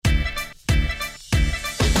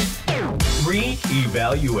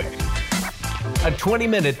REevaluate, a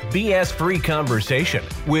 20-minute BS-free conversation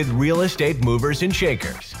with real estate movers and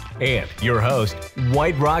shakers. And your host,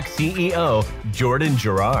 Whiterock CEO, Jordan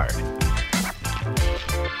Gerard.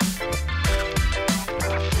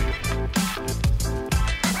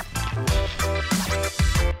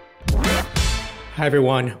 Hi,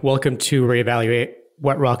 everyone. Welcome to REevaluate,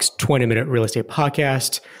 Whiterock's 20-minute real estate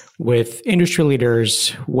podcast with industry leaders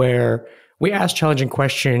where we ask challenging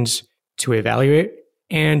questions to evaluate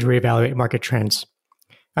and reevaluate market trends.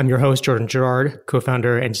 I'm your host, Jordan Gerard,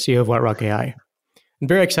 co-founder and CEO of Whiterock AI. I'm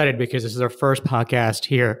very excited because this is our first podcast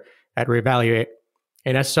here at REevaluate.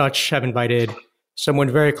 And as such, I've invited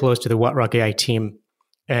someone very close to the Whiterock AI team,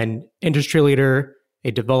 an industry leader,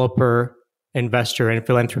 a developer, investor, and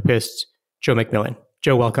philanthropist, Joe McMillan.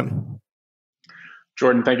 Joe, welcome.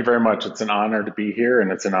 Jordan, thank you very much. It's an honor to be here,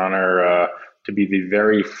 and it's an honor to be the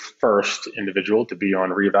very first individual to be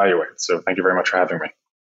on REevaluate. So thank you very much for having me.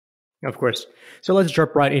 Of course. So let's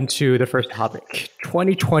jump right into the first topic.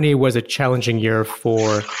 2020 was a challenging year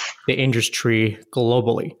for the industry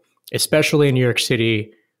globally, especially in New York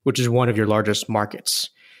City, which is one of your largest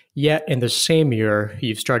markets. Yet in the same year,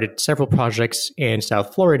 you've started several projects in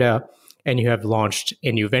South Florida, and you have launched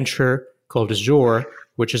a new venture called Azur,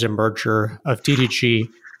 which is a merger of DDG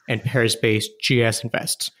and Paris-based GS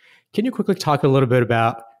Invest. Can you quickly talk a little bit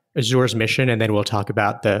about Azur's mission, and then we'll talk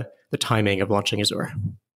about the timing of launching Azur?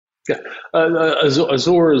 Yeah,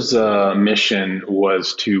 Azur's mission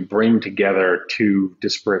was to bring together two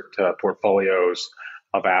disparate portfolios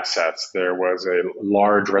of assets. There was a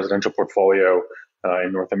large residential portfolio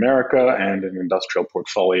in North America and an industrial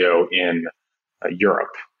portfolio in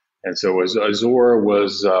Europe. And so Azur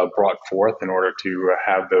was brought forth in order to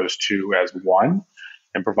have those two as one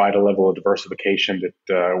and provide a level of diversification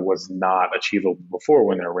that was not achievable before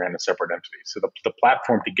when they ran as separate entities. So the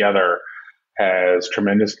platform together has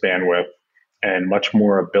tremendous bandwidth and much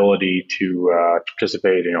more ability to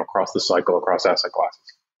participate, across the cycle, across asset classes.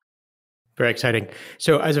 Very exciting.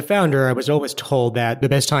 So as a founder, I was always told that the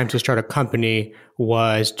best time to start a company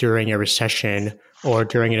was during a recession or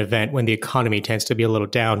during an event when the economy tends to be a little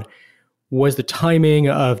down. Was the timing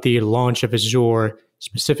of the launch of Azur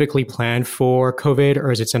specifically planned for COVID,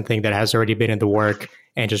 or is it something that has already been in the work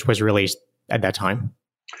and just was released at that time?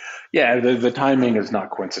 Yeah, the timing is not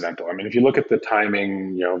coincidental. I mean, if you look at the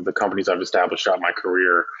timing, the companies I've established throughout my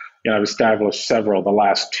career, I've established several, the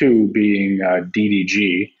last two being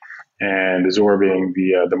DDG and Azur being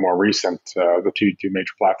the more recent, the two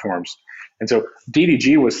major platforms. And so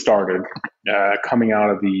DDG was started coming out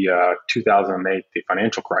of the 2008, the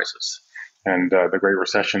financial crisis and the Great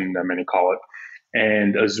Recession, many call it.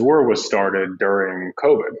 And Azur was started during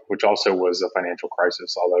COVID, which also was a financial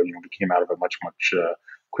crisis, although we came out of it much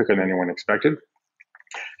quicker than anyone expected.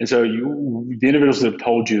 And so the individuals that have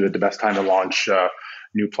told you that the best time to launch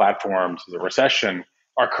new platforms is a recession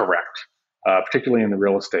are correct. Particularly in the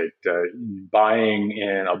real estate, buying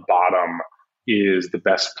in a bottom is the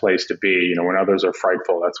best place to be. When others are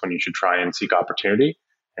frightful, that's when you should try and seek opportunity.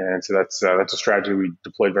 And so that's a strategy we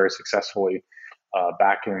deployed very successfully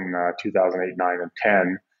back in 2008, 9, and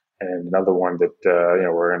 10. And another one that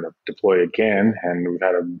we're going to deploy again. And we've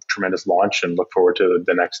had a tremendous launch and look forward to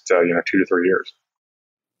the next 2 to 3 years.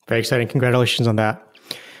 Very exciting. Congratulations on that.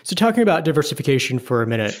 So talking about diversification for a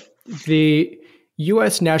minute, the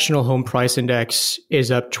U.S. National Home Price Index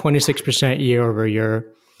is up 26% year over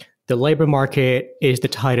year. The labor market is the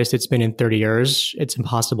tightest it's been in 30 years. It's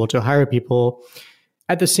impossible to hire people.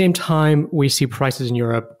 At the same time, we see prices in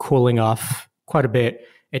Europe cooling off quite a bit.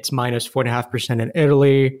 It's minus 4.5% in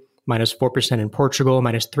Italy, minus 4% in Portugal,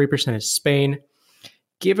 minus 3% in Spain.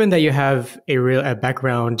 Given that you have a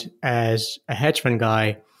background as a hedge fund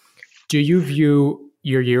guy, do you view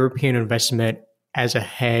your European investment as a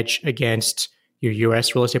hedge against your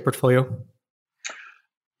U.S. real estate portfolio?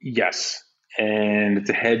 Yes, and it's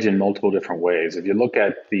a hedge in multiple different ways. If you look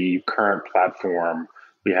at the current platform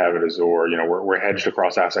we have at Azur, we're hedged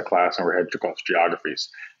across asset class and we're hedged across geographies.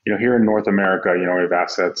 Here in North America, we have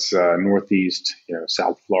assets Northeast,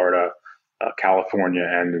 South Florida, California,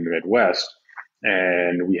 and in the Midwest,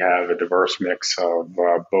 and we have a diverse mix of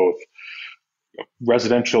both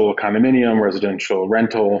residential condominium, residential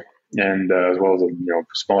rental, and as well as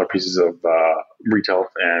smaller pieces of retail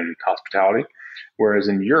and hospitality. Whereas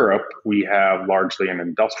in Europe, we have largely an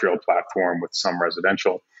industrial platform with some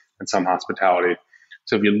residential and some hospitality.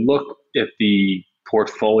 So if you look at the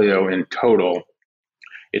portfolio in total,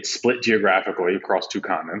 it's split geographically across two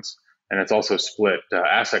continents, and it's also split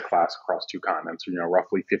asset class across two continents,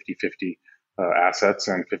 roughly 50-50 assets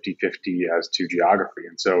and 50-50 as to geography.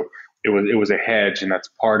 And so it was a hedge, and that's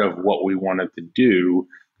part of what we wanted to do.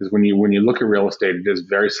 Because when you look at real estate, it is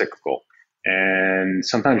very cyclical, and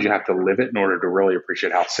sometimes you have to live it in order to really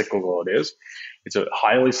appreciate how cyclical it is. It's a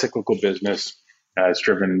highly cyclical business. It's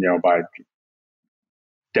driven, by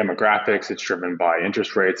demographics. It's driven by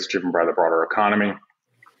interest rates. It's driven by the broader economy.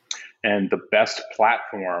 And the best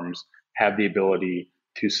platforms have the ability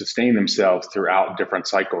to sustain themselves throughout different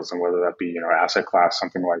cycles, and whether that be asset class,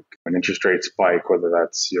 something like an interest rate spike, whether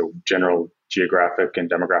that's general geographic and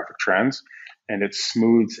demographic trends, and it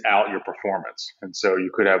smooths out your performance. And so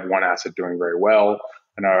you could have one asset doing very well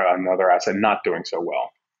and another asset not doing so well,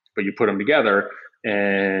 but you put them together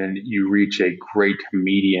and you reach a great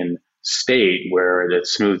median state where it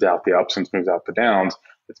smooths out the ups and smooths out the downs.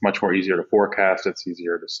 It's much more easier to forecast. It's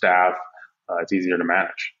easier to staff. It's easier to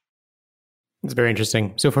manage. It's very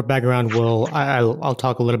interesting. So for background, I'll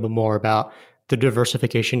talk a little bit more about the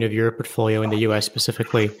diversification of your portfolio in the U.S.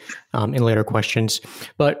 specifically in later questions.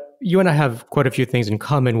 But you and I have quite a few things in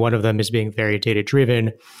common. One of them is being very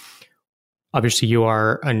data-driven. Obviously, you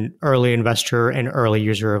are an early investor and early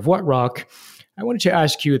user of Whiterock. I wanted to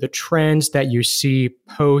ask you the trends that you see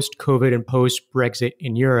post-COVID and post-Brexit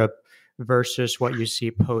in Europe versus what you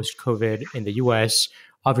see post-COVID in the U.S.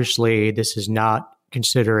 Obviously, this is not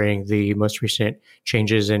considering the most recent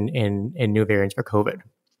changes in new variants for COVID.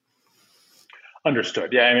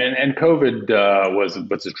 Understood. Yeah, I mean, and COVID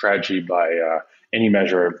was a tragedy by any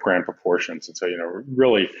measure of grand proportions, and so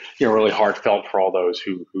really heartfelt for all those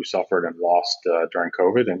who suffered and lost during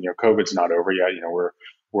COVID. And COVID's not over yet.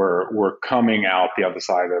 We're coming out the other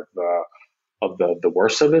side of the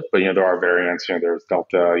worst of it, but there are variants. There's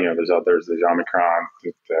Delta. There's Omicron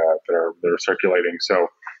that are circulating. So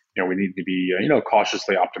we need to be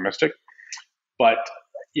cautiously optimistic. But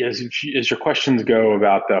as your questions go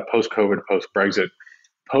about the post-COVID, post-Brexit,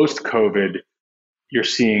 post-COVID, you're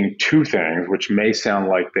seeing two things, which may sound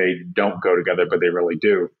like they don't go together, but they really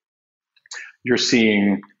do. You're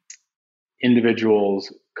seeing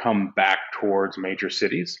individuals come back towards major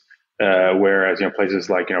cities, whereas places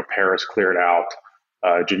like Paris cleared out,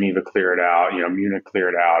 Geneva cleared out, Munich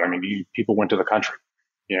cleared out. I mean, people went to the country.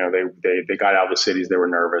 They got out of the cities. They were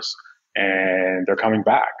nervous, and they're coming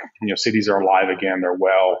back. Cities are alive again. They're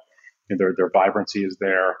well. Their vibrancy is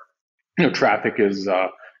there. Traffic is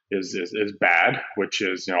bad, which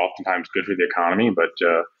is oftentimes good for the economy, but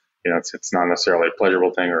it's not necessarily a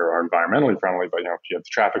pleasurable thing or environmentally friendly. But if you have the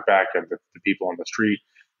traffic back, you have the people on the street,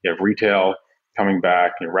 you have retail coming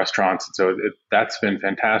back, restaurants, and so that's been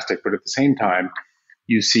fantastic. But at the same time,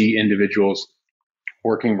 you see individuals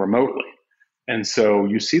working remotely. And so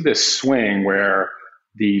you see this swing where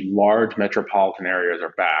the large metropolitan areas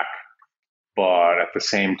are back, but at the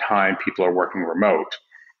same time, people are working remote.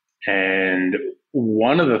 And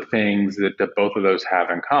one of the things that both of those have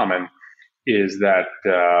in common is that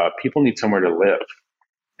people need somewhere to live.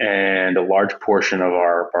 And a large portion of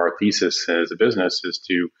our thesis as a business is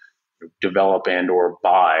to develop and or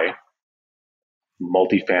buy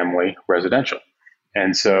multifamily residential.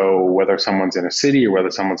 And so whether someone's in a city or whether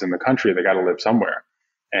someone's in the country, they got to live somewhere.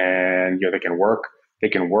 And they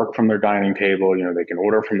can work from their dining table, they can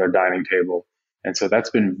order from their dining table. And so that's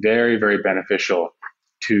been very, very beneficial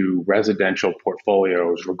to residential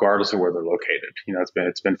portfolios, regardless of where they're located.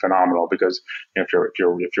 It's been phenomenal because if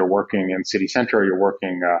you're working in city center or you're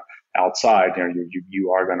working outside,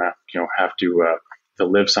 you are gonna have to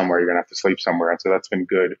live somewhere. You're gonna have to sleep somewhere, and so that's been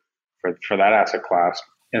good for that asset class.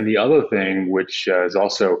 And the other thing, which has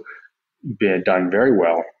also been done very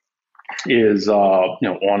well, is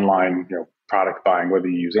online product buying. Whether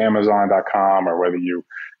you use Amazon.com or whether you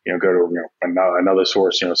go to another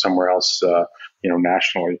source somewhere else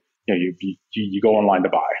nationally, you go online to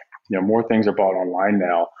buy. More things are bought online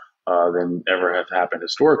now than ever have happened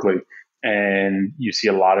historically, and you see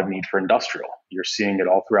a lot of need for industrial. You're seeing it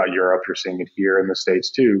all throughout Europe. You're seeing it here in the States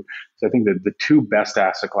too. So I think that the two best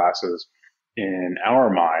asset classes in our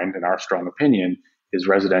mind, in our strong opinion, is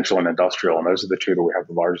residential and industrial, and those are the two that we have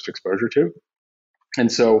the largest exposure to.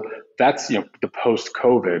 And so that's the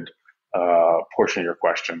post-COVID portion of your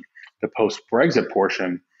question. The post-Brexit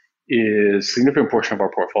portion is a significant portion of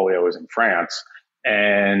our portfolio is in France,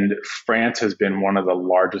 and France has been one of the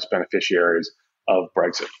largest beneficiaries of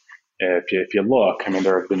Brexit. If you look,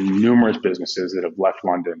 there have been numerous businesses that have left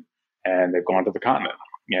London and they've gone to the continent.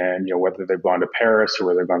 And whether they've gone to Paris or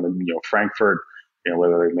whether they've gone to Frankfurt,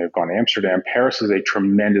 whether they've gone to Amsterdam, Paris is a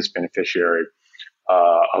tremendous beneficiary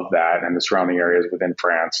of that, and the surrounding areas within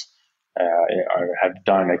France have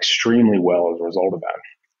done extremely well as a result of that.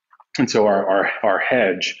 And so our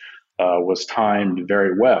hedge was timed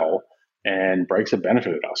very well, and Brexit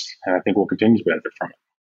benefited us, and I think we'll continue to benefit from it.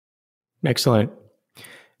 Excellent.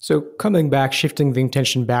 So coming back, shifting the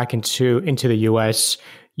intention back into the US,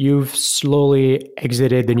 you've slowly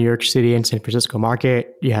exited the New York City and San Francisco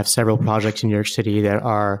market. You have several projects in New York City that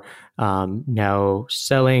are now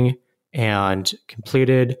selling and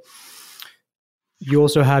completed. You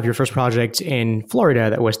also have your first project in Florida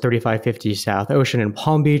that was 3550 South Ocean in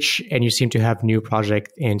Palm Beach, and you seem to have a new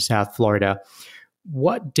project in South Florida.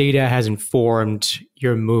 What data has informed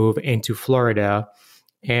your move into Florida,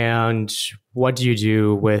 and what do you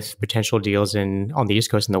do with potential deals on the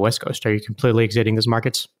East Coast and the West Coast? Are you completely exiting those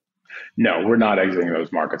markets? No, we're not exiting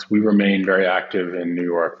those markets. We remain very active in New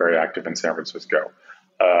York, very active in San Francisco.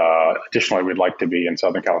 Additionally, we'd like to be in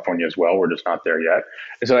Southern California as well. We're just not there yet.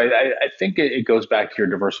 And so I think it goes back to your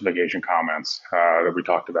diversification comments that we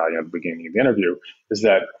talked about at the beginning of the interview, is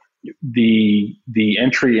that the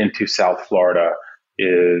entry into South Florida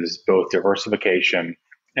is both diversification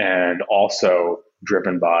and also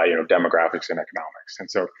driven by demographics and economics. And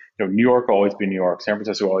so New York will always be New York, San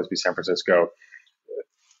Francisco will always be San Francisco.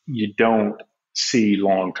 You don't see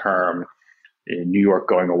long term in New York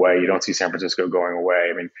going away. You don't see San Francisco going away.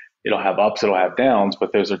 I mean, it'll have ups, it'll have downs,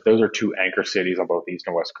 but those are two anchor cities on both East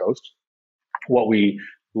and West Coast. What we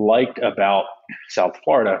liked about South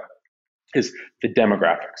Florida is the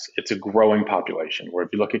demographics. It's a growing population, where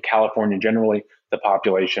if you look at California generally, the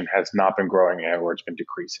population has not been growing or it's been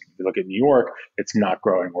decreasing. If you look at New York, it's not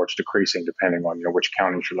growing or it's decreasing depending on which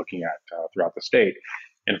counties you're looking at throughout the state.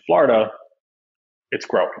 In Florida, it's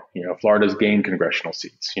growing. Florida's gained congressional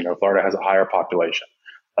seats. Florida has a higher population.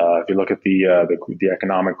 If you look at the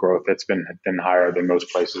economic growth, it's been higher than most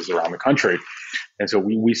places around the country. And so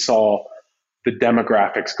we saw the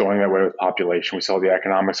demographics going that way with population. We saw the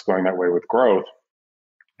economics going that way with growth.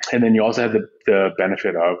 And then you also have the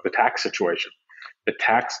benefit of the tax situation. The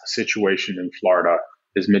tax situation in Florida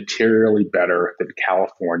is materially better than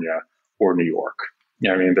California or New York.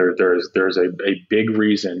 I mean, there's a big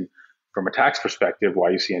reason from a tax perspective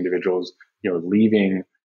why you see individuals, leaving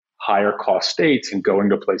higher cost states and going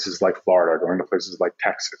to places like Florida, going to places like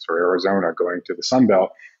Texas or Arizona, going to the Sun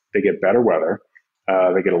Belt. They get better weather.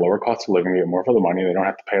 They get a lower cost of living. They get more for the money. They don't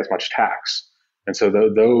have to pay as much tax. And so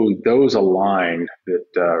those align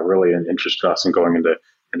that really interested us in going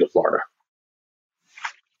into Florida.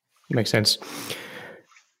 Makes sense.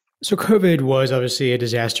 So COVID was obviously a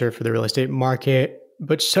disaster for the real estate market,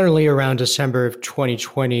 but certainly around December of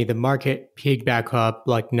 2020, the market peaked back up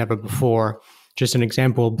like never before. Just an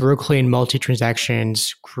example, Brooklyn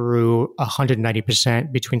multi-transactions grew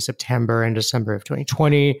 190% between September and December of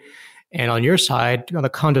 2020. And on your side, on the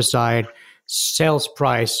condo side, sales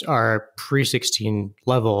price are pre-16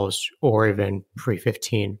 levels or even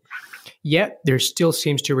pre-15. Yet there still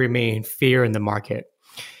seems to remain fear in the market.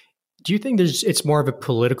 Do you think it's more of a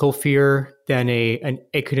political fear than an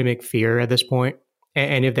economic fear at this point?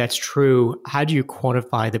 And if that's true, how do you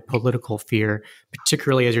quantify the political fear,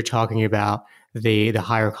 particularly as you're talking about the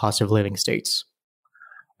higher cost of living states?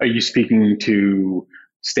 Are you speaking to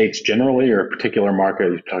states generally or a particular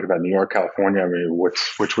market? You talked about New York, California. I mean,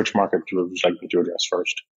 which market would you like me to address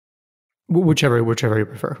first? Whichever you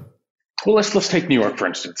prefer. Well, let's take New York, for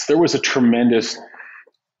instance. There was a tremendous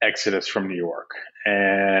exodus from New York.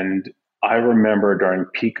 And I remember during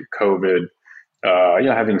peak COVID,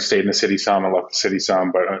 having stayed in the city some and left the city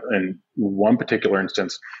some, but in one particular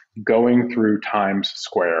instance, going through Times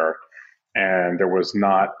Square, and there was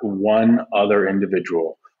not one other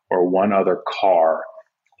individual or one other car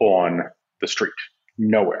on the street,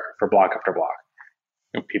 nowhere, for block after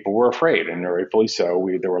block. People were afraid, and rightfully so.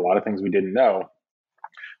 There were a lot of things we didn't know,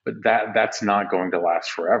 but that's not going to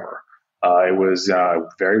last forever. It was a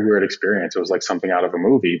very weird experience. It was like something out of a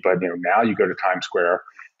movie, but now you go to Times Square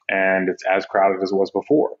and it's as crowded as it was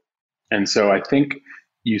before. And so I think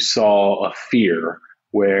you saw a fear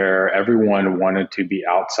where everyone wanted to be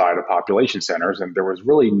outside of population centers, and there was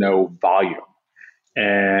really no volume.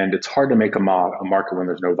 And it's hard to make a market when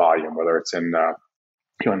there's no volume, whether it's in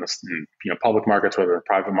public markets, whether in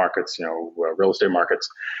private markets, real estate markets.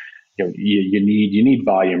 You need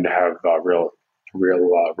volume to have real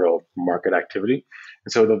market activity.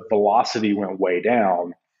 And so the velocity went way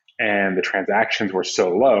down, and the transactions were so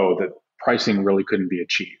low that pricing really couldn't be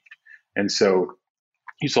achieved. And so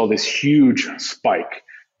you saw this huge spike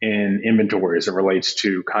in inventory as it relates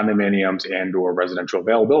to condominiums and or residential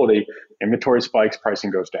availability. Inventory spikes,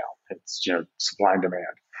 pricing goes down. It's supply and demand.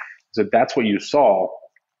 So that's what you saw.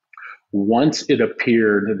 Once it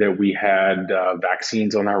appeared that we had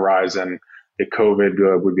vaccines on the horizon, that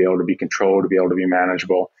COVID would be able to be controlled, to be able to be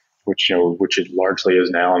manageable, which it largely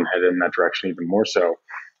is now, and headed in that direction even more so,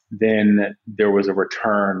 then there was a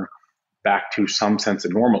return back to some sense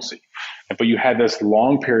of normalcy. But you had this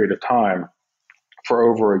long period of time for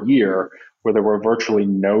over a year where there were virtually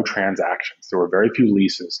no transactions. There were very few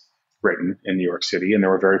leases written in New York City, and there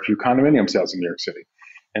were very few condominium sales in New York City.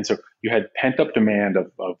 And so you had pent up demand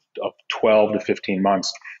of 12 to 15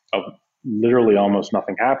 months of literally almost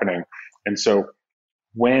nothing happening. And so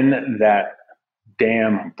when that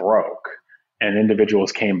dam broke and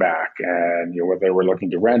individuals came back and whether they were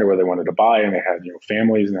looking to rent or whether they wanted to buy, and they had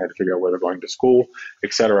families and they had to figure out where they're going to school,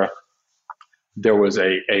 et cetera, there was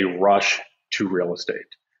a rush to real estate.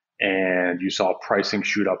 And you saw pricing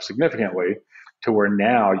shoot up significantly to where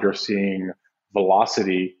now you're seeing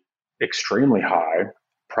velocity extremely high.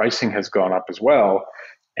 Pricing has gone up as well.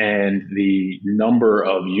 And the number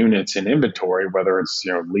of units in inventory, whether it's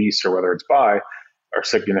lease or whether it's buy, are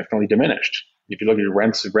significantly diminished. If you look at your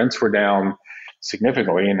rents were down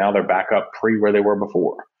significantly, and now they're back up pre where they were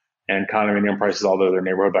before. And condominium prices, although they're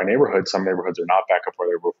neighborhood by neighborhood, some neighborhoods are not back up where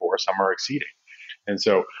they were before, some are exceeding. And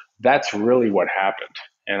so that's really what happened.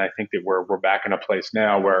 And I think that we're back in a place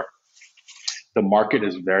now where the market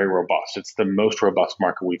is very robust. It's the most robust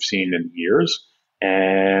market we've seen in years.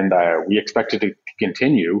 And we expect it to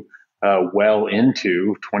continue well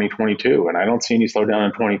into 2022. And I don't see any slowdown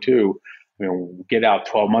in 22. Get out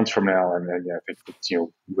 12 months from now, and then I think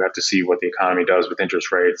we have to see what the economy does with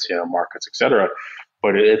interest rates, markets, et cetera.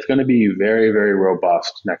 But it's going to be very, very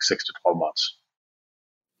robust next 6 to 12 months.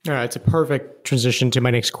 All right, it's a perfect transition to my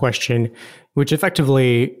next question, which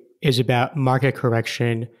effectively is about market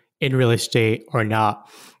correction in real estate or not.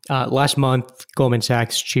 Last month, Goldman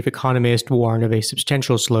Sachs chief economist warned of a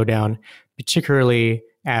substantial slowdown, particularly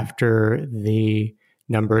after the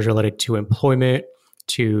numbers related to employment,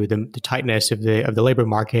 to the tightness of the labor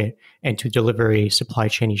market, and to delivery supply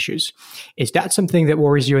chain issues. Is that something that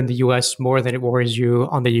worries you in the U.S. more than it worries you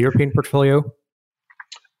on the European portfolio?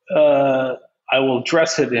 I will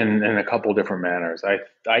address it in a couple of different manners.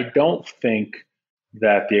 I don't think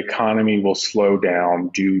that the economy will slow down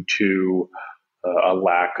due to a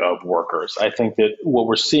lack of workers. I think that what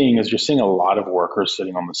we're seeing is you're seeing a lot of workers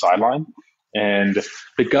sitting on the sideline, and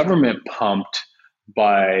the government pumped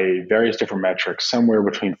by various different metrics somewhere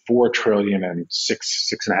between $4 trillion and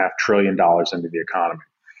 $6.5 trillion into the economy.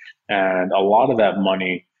 And a lot of that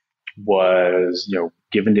money was,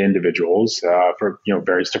 given to individuals for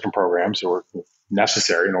various different programs that were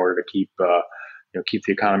necessary in order to keep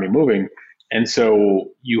the economy moving. And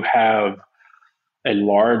so you have a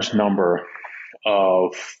large number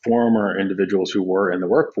of former individuals who were in the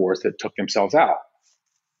workforce that took themselves out.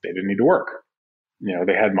 They didn't need to work.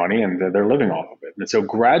 They had money and they're living off of it. And so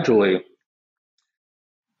gradually,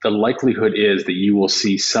 the likelihood is that you will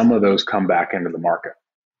see some of those come back into the market,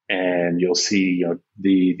 and you'll see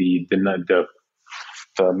the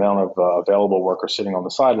amount of available workers sitting on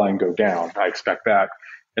the sideline go down. I expect that.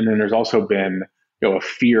 And then there's also been a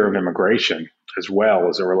fear of immigration as well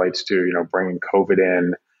as it relates to bringing COVID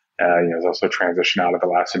in. There's also a transition out of the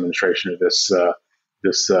last administration of this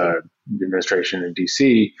administration in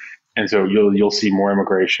DC. And so you'll see more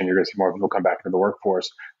immigration. You're going to see more people come back into the workforce.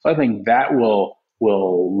 So I think that will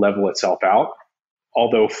level itself out.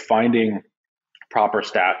 Although finding proper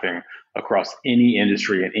staffing across any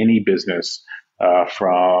industry and any business,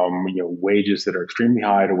 from wages that are extremely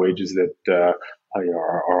high to wages that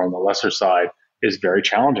are on the lesser side, is very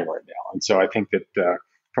challenging right now. And so I think that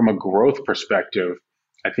from a growth perspective,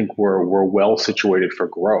 I think we're well situated for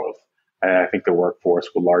growth, and I think the workforce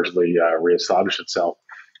will largely reestablish itself.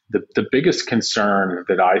 The biggest concern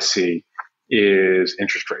that I see is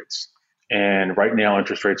interest rates. And right now,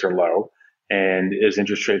 interest rates are low. And as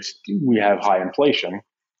interest rates, we have high inflation.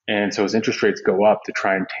 And so as interest rates go up to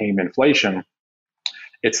try and tame inflation,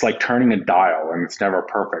 it's like turning a dial, and it's never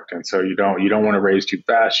perfect. And so you don't want to raise too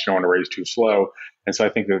fast. You don't want to raise too slow. And so I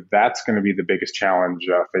think that that's going to be the biggest challenge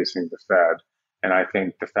facing the Fed. And I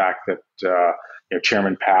think the fact that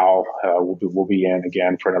Chairman Powell will be in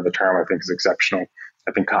again for another term, I think is exceptional.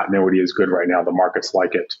 I think continuity is good right now. The markets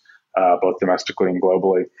like it, both domestically and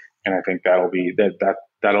globally. And I think that'll be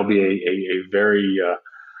a very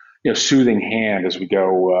soothing hand as we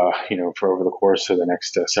go for over the course of the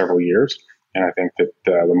next several years. And I think that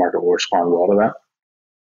the market will respond well to that.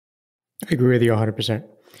 I agree with you 100%.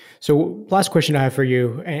 So last question I have for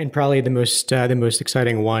you, and probably the most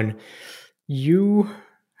exciting one. You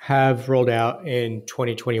have rolled out in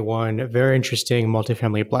 2021 a very interesting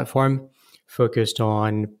multifamily platform focused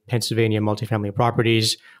on Pennsylvania multifamily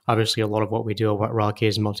properties. Obviously, a lot of what we do at Whiterock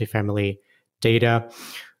is multifamily data.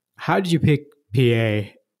 How did you pick PA?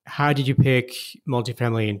 How did you pick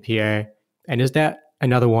multifamily in PA? And is that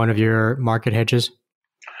another one of your market hedges?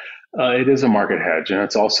 It is a market hedge, and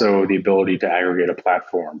it's also the ability to aggregate a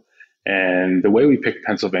platform. And the way we picked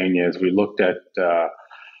Pennsylvania is we looked at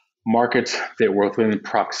markets that were within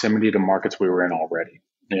proximity to markets we were in already.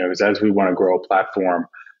 Because as we want to grow a platform,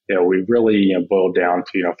 we really boiled down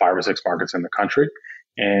to 5 or 6 markets in the country.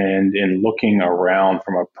 And in looking around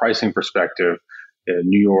from a pricing perspective,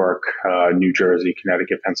 New York, New Jersey,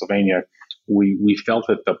 Connecticut, Pennsylvania, we felt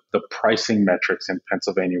that the pricing metrics in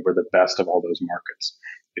Pennsylvania were the best of all those markets.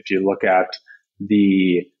 If you look at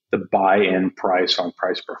the buy-in price on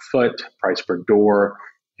price per foot, price per door,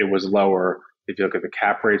 it was lower. If you look at the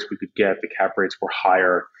cap rates we could get, the cap rates were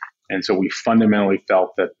higher. And so we fundamentally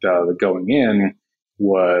felt that the going in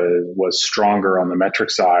was stronger on the metric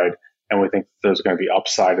side, and we think there's going to be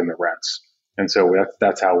upside in the rents. And so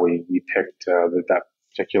that's how we picked that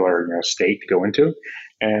particular state to go into.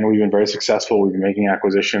 And we've been very successful. We've been making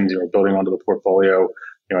acquisitions, building onto the portfolio,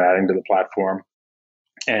 adding to the platform.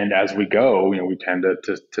 And as we go, we tend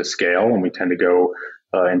to scale, and we tend to go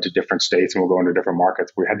into different states, and we'll go into different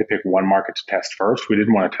markets. We had to pick one market to test first. We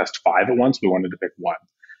didn't want to test 5 at once. We wanted to pick one.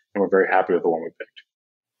 And we're very happy with the one we picked.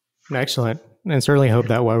 Excellent. And certainly hope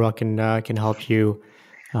that Whiterock can help you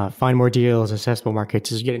find more deals, accessible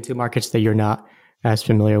markets, as you get into markets that you're not as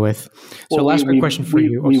familiar with. So last question for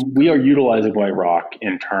you. We are utilizing Whiterock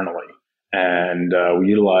internally, and we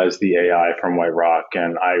utilize the AI from Whiterock.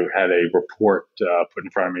 And I had a report put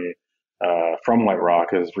in front of me from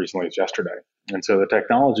Whiterock as recently as yesterday. And so the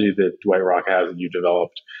technology that Whiterock has, that you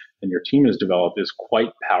developed and your team has developed, is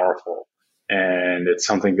quite powerful. And it's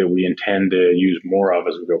something that we intend to use more of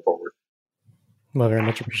as we go forward. Well, very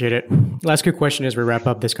much appreciate it. Last quick question as we wrap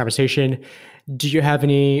up this conversation. Do you have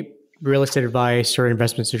any real estate advice or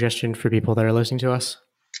investment suggestion for people that are listening to us?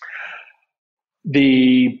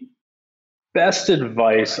 The best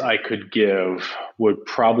advice I could give would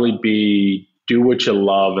probably be do what you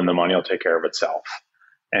love and the money will take care of itself.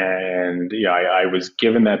 And I was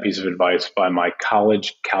given that piece of advice by my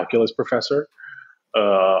college calculus professor,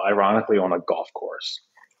 ironically on a golf course.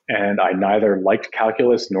 And I neither liked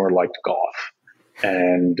calculus nor liked golf.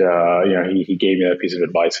 And he gave me that piece of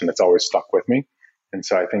advice, and it's always stuck with me. And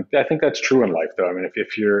so I think that's true in life, though. I mean,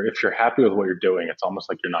 if you're happy with what you're doing, it's almost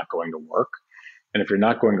like you're not going to work. And if you're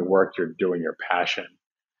not going to work, you're doing your passion.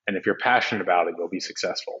 And if you're passionate about it, you'll be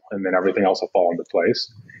successful, and then everything else will fall into place.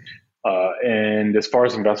 And as far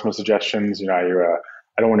as investment suggestions, I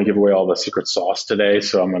don't want to give away all the secret sauce today,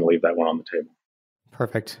 so I'm going to leave that one on the table.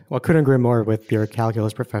 Perfect. Well, couldn't agree more with your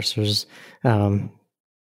calculus professor's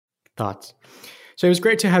thoughts. So it was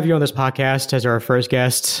great to have you on this podcast as our first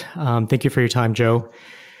guest. Thank you for your time, Joe.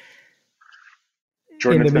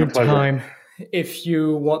 Jordan, in the meantime, if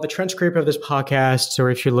you want the transcript of this podcast, or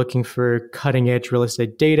if you're looking for cutting-edge real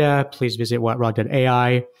estate data, please visit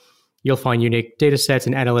whiterock.ai. You'll find unique data sets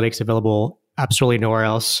and analytics available absolutely nowhere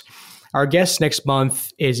else. Our guest next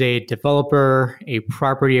month is a developer, a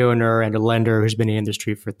property owner, and a lender who's been in the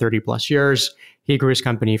industry for 30 plus years. He grew his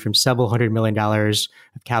company from several $100 million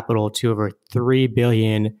of capital to over $3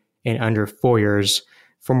 billion in under 4 years.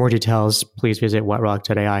 For more details, please visit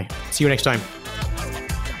whiterock.ai. See you next time.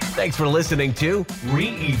 Thanks for listening to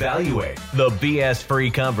REevaluate, the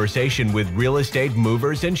BS-free conversation with real estate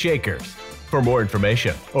movers and shakers. For more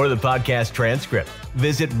information or the podcast transcript,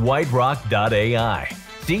 visit whiterock.ai.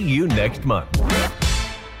 See you next month.